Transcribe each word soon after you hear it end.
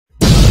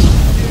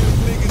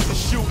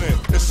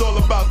it's all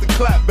about the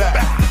clap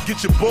back.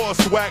 Get your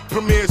boss whack,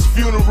 premieres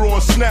funeral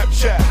on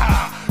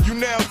Snapchat. You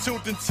now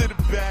tuned into the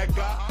bag.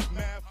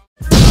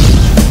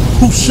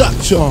 Who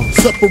shot y'all?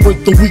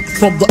 Separate the weak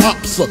from the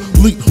opsa.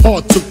 Leap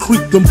hard to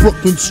creep them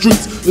Brooklyn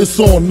streets. It's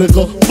on,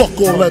 nigga.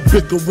 Fuck all that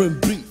bickering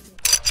beef.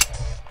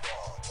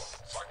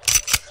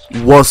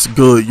 What's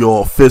good,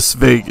 y'all? Fist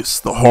Vegas,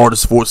 the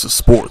hardest voice of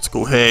sports.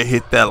 Go ahead,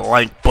 hit that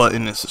like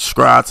button and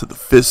subscribe to the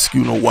Fist.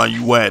 You know why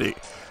you at it.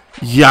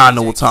 Y'all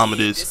know what time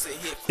it is.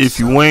 If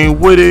you ain't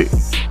with it,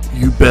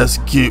 you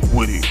best get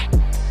with it.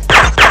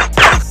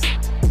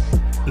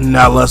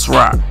 Now let's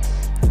rock.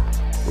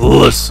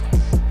 Listen.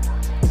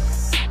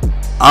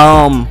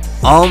 I'm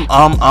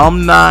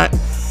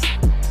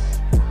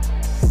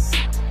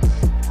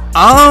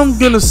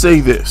gonna say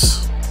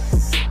this.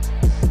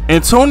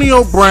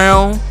 Antonio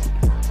Brown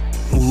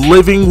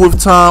living with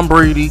Tom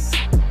Brady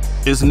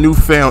is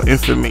newfound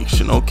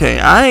information, okay?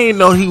 I ain't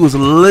know he was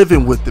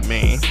living with the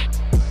man,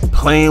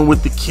 playing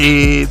with the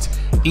kids,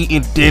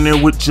 eating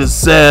dinner with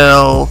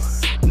Giselle,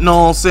 you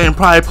know what I'm saying,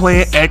 probably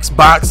playing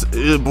Xbox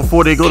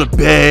before they go to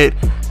bed,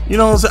 you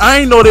know what I'm saying? I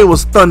ain't know they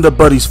was Thunder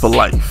Buddies for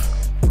life.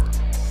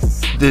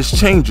 This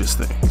changes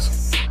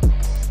things.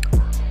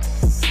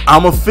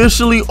 I'm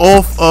officially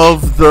off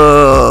of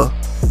the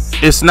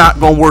it's not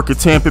gonna work at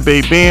Tampa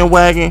Bay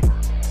bandwagon.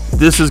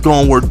 This is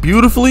gonna work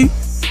beautifully.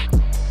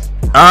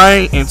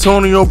 Alright,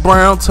 Antonio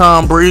Brown,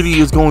 Tom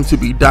Brady is going to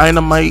be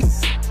dynamite,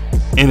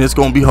 and it's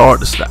gonna be hard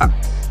to stop.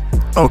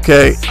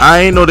 Okay, I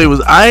ain't know they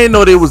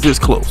was this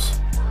close.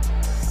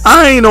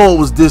 I ain't know it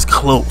was this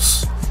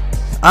close.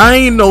 I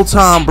ain't know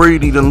Tom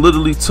Brady done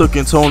literally took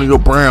Antonio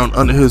Brown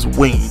under his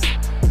wing.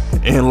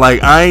 And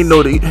like, I ain't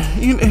know they,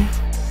 you know,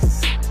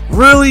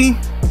 really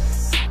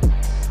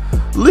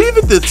leave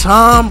it to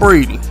Tom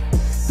Brady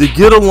to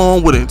get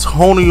along with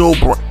Antonio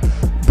Brown,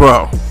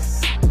 bro.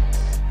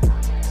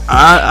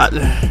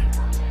 I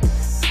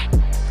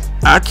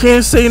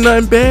can't say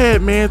nothing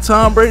bad, man.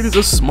 Tom Brady's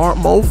a smart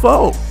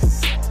mofo.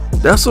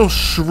 That's some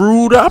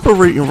shrewd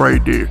operating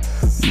right there.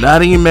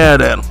 Not even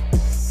mad at him.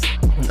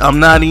 I'm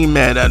not even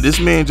mad at him. This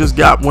man just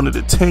got one of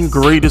the 10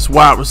 greatest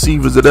wide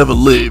receivers that ever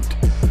lived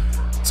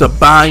to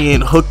buy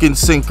in hook and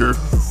sinker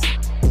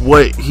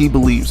what he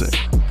believes in.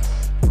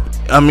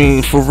 I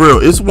mean, for real,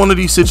 it's one of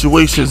these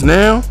situations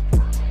now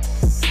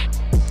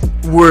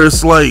where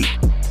it's like,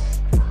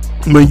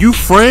 when you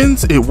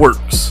friends, it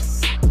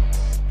works.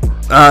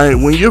 Alright,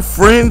 when you're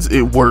friends,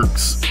 it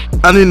works.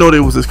 I didn't know they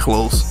was this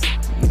close.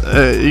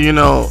 You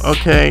know,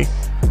 okay.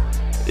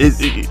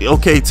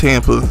 Okay,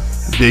 Tampa,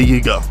 there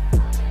you go.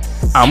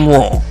 I'm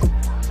wrong.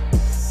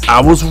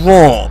 I was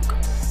wrong.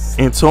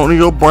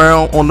 Antonio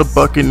Brown on the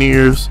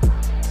Buccaneers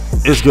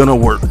is gonna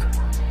work.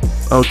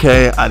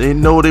 Okay, I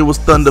didn't know they was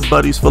Thunder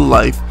Buddies for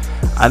life.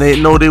 I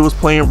didn't know they was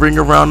playing Ring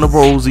Around the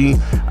Rosie.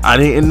 I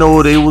didn't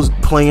know they was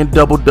playing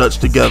Double Dutch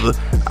together.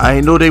 I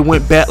didn't know they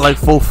went back like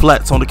 4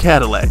 flats on the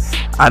Cadillac.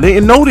 I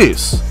didn't know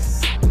this.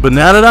 But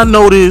now that I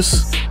know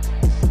this,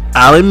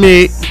 I'll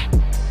admit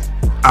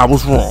I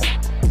was wrong.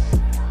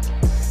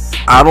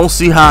 I don't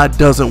see how it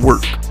doesn't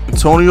work.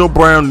 Antonio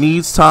Brown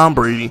needs Tom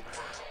Brady.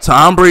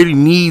 Tom Brady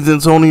needs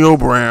Antonio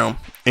Brown,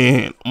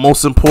 and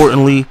most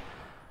importantly,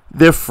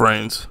 they're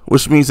friends,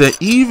 which means that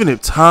even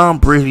if Tom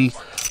Brady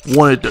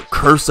wanted to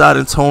curse out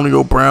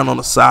Antonio Brown on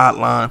the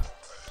sideline,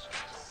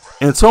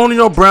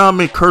 Antonio Brown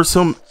may curse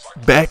him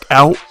back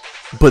out,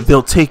 but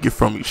they'll take it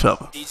from each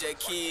other.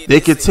 They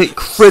can take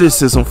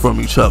criticism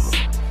from each other,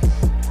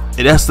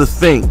 and that's the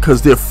thing,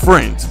 because they're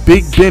friends.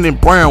 Big Ben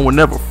and Brown were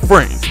never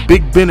friends.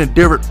 Big Ben and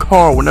Derek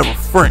Carr were never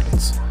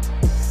friends.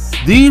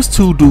 These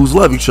two dudes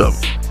love each other.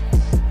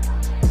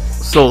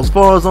 So as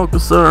far as I'm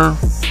concerned,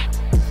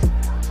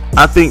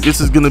 I think this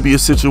is going to be a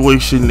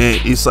situation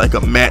that it's like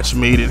a match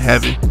made in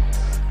heaven,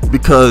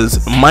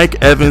 because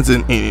Mike Evans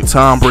and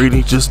Tom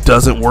Brady just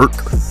doesn't work.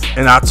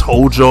 And I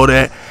told y'all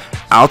that.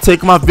 I'll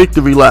take my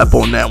victory lap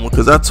on that one,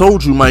 because I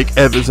told you Mike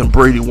Evans and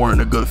Brady weren't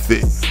a good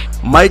fit.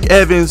 Mike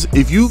Evans,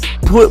 if you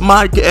put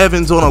Mike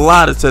Evans on a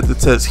lie detector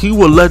test, he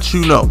will let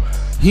you know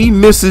he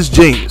misses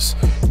Jameis.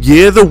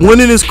 Yeah, the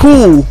winning is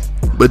cool,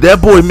 but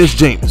that boy missed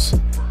Jameis.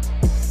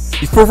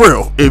 For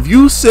real, if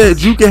you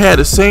said you could have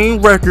the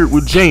same record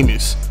with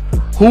Jameis,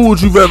 who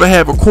would you rather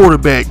have a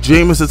quarterback,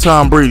 Jameis or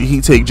Tom Brady?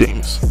 He'd take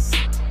Jameis.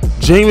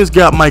 Jameis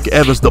got Mike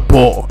Evans the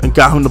ball and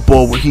got him the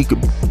ball where he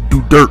could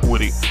do dirt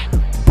with it.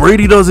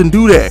 Brady doesn't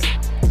do that.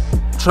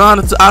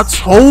 I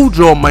told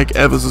y'all Mike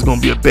Evans is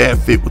going to be a bad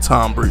fit with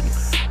Tom Brady.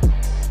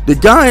 The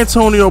guy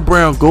Antonio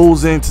Brown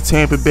goes into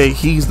Tampa Bay,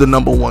 he's the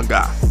 #1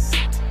 guy.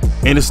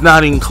 And it's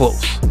not even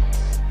close.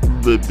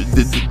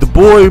 The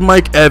boy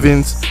Mike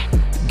Evans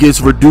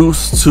gets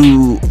reduced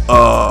to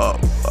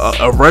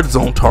a red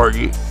zone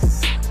target,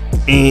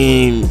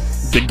 and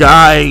the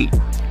guy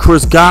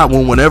Chris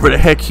Godwin, whenever the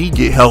heck he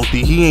get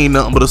healthy, he ain't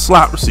nothing but a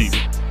slot receiver.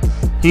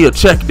 He a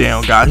check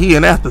down guy. He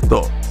an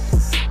afterthought.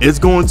 It's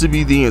going to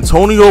be the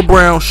Antonio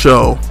Brown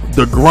show,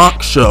 the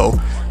Gronk show,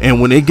 and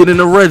when they get in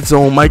the red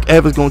zone, Mike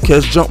Evans gonna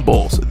catch jump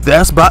balls.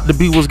 That's about to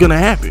be what's gonna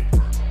happen.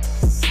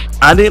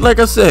 Like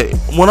I said,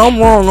 when I'm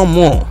wrong, I'm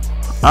wrong.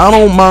 I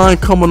don't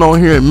mind coming on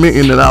here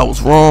admitting that I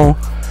was wrong.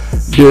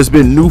 There's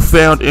been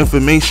newfound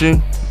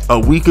information. A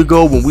week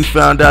ago when we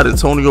found out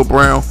Antonio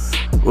Brown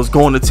was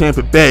going to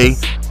Tampa Bay,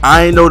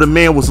 I didn't know the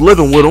man was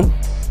living with him.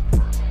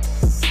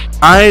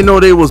 I didn't know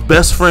they was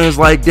best friends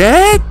like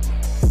that.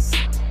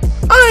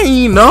 I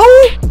ain't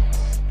know.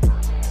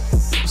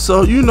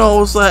 So, you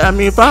know, it's like, I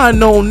mean, if I had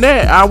known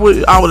that, I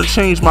would have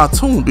changed my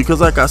tune, because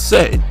like I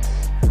said,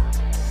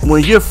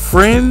 when you're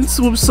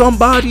friends with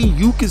somebody,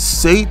 you can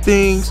say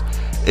things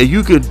and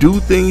you can do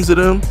things to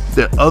them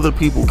that other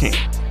people can't.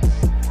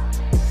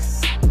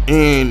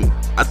 And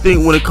I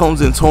think when it comes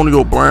to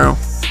Antonio Brown,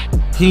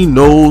 he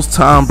knows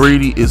Tom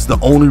Brady is the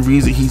only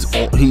reason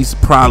he's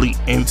probably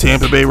in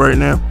Tampa Bay right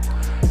now.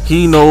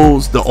 He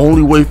knows the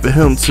only way for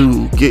him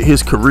to get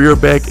his career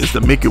back is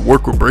to make it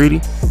work with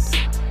Brady.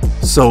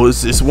 So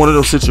it's one of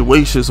those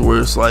situations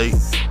where it's like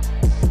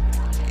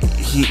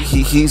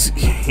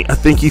I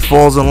think he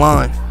falls in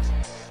line.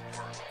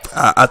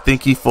 I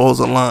think he falls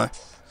in line.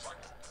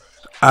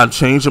 I'm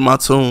changing my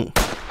tune.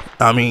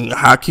 I mean,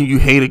 how can you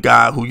hate a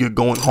guy who you're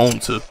going home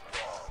to?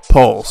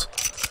 Pause.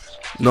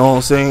 You know what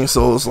I'm saying?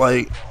 So it's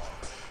like,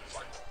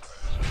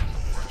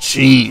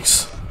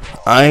 jeez,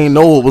 I ain't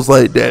know it was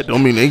like that. I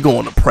mean, they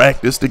going to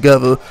practice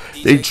together.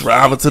 They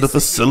driving to the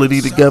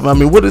facility together. I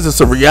mean, what is this,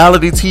 a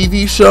reality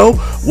TV show?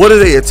 What are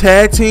they, a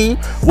tag team?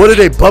 What are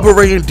they, Bubba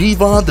Ray and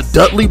Devon, the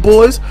Dudley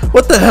boys?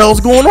 What the hell's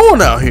going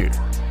on out here?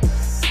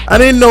 I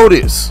didn't know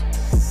this.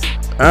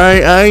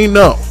 I ain't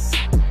know.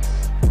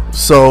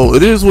 So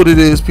it is what it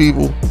is,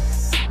 people.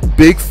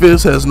 Big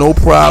Fist has no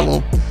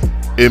problem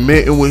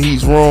admitting when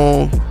he's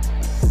wrong.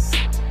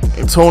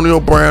 Antonio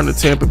Brown in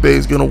Tampa Bay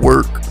is gonna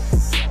work.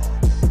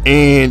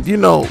 And you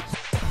know,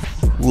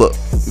 look,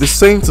 the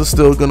Saints are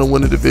still gonna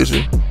win the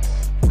division.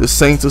 The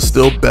Saints are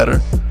still better.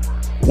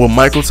 When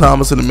Michael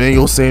Thomas and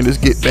Emmanuel Sanders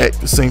get back,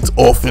 the Saints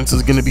offense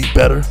is gonna be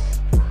better.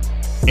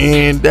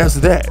 And that's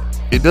that.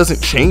 It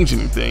doesn't change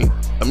anything.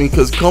 I mean,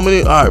 because coming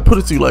in, all right, put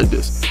it to you like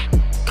this.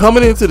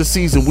 Coming into the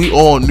season, we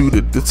all knew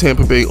that the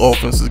Tampa Bay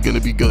offense is going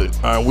to be good.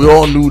 All right, we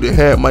all knew they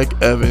had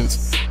Mike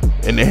Evans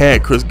and they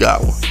had Chris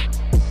Godwin.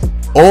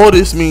 All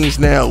this means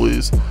now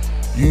is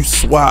you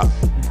swap.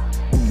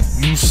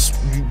 You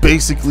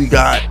basically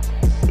got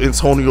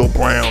Antonio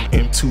Brown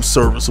and two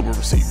serviceable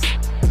receivers.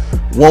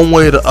 One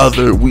way or the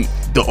other,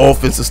 the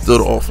offense is still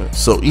the offense.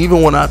 So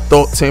even when I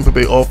thought Tampa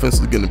Bay offense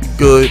was going to be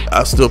good,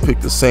 I still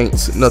picked the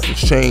Saints.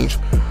 Nothing's changed.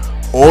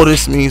 All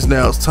this means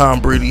now is Tom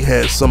Brady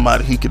has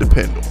somebody he can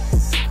depend on.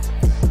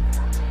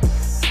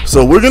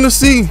 So we're going to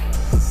see.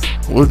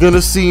 We're going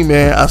to see,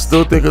 man. I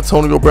still think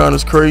Antonio Brown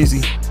is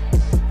crazy.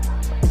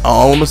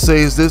 All I'm going to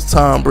say is this,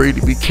 Tom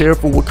Brady, be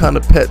careful what kind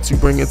of pets you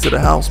bring into the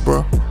house,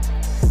 bro.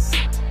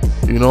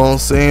 You know what I'm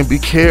saying? Be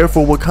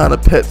careful what kind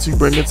of pets you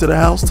bring into the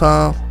house,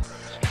 Tom.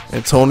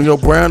 Antonio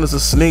Brown is a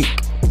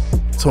snake.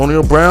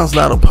 Antonio Brown's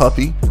not a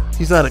puppy.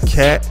 He's not a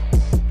cat.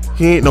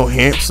 He ain't no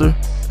hamster.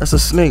 That's a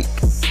snake.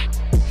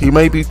 He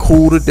may be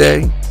cool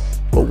today,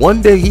 but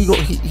one day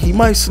he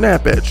might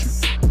snap at you.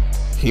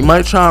 He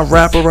might try and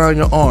wrap around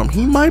your arm.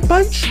 He might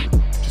bite you.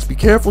 Just be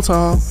careful,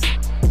 Tom.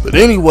 But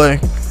anyway,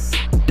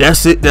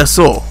 that's it. That's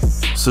all.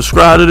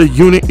 Subscribe to the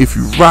unit if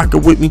you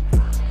rockin' with me.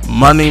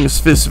 My name is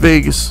Fist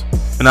Vegas,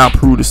 and I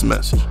approve this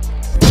message.